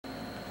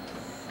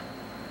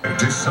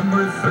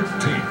December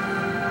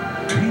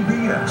 13th,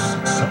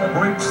 TBS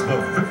celebrates the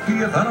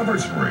 50th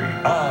anniversary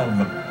of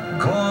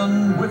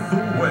Gone with the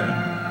Wind.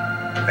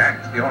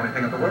 That's the only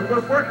thing in the world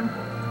worth working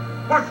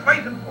for, worth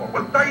fighting for,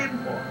 worth dying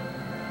for.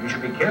 You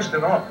should be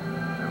casting off,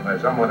 and by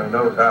someone who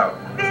knows how.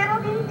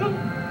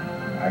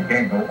 I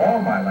can't go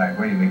all my life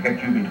waiting to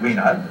catch you between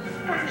husbands.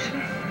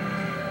 Ashley,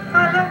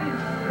 I love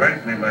you.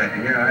 Frankly, my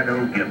dear, I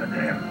don't give a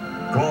damn.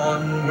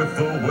 Gone with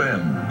the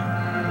Wind.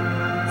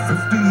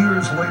 50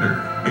 years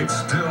later, it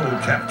still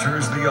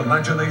captures the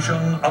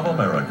imagination of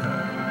America.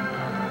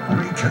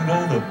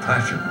 Rekindle the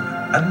passion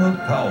and the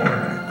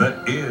power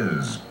that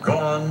is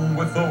Gone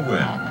with the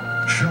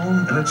Wind.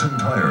 Shown in its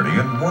entirety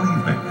in one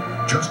evening,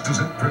 just as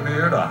it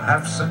premiered a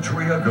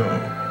half-century ago.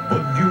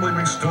 The newly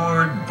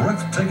restored,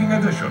 breathtaking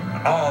edition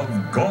of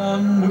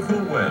Gone with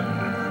the Wind,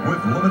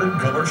 with limited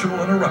commercial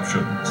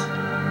interruptions.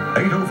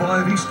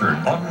 8:05 Eastern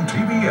on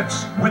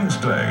TBS,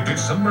 Wednesday,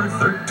 December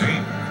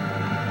 13th.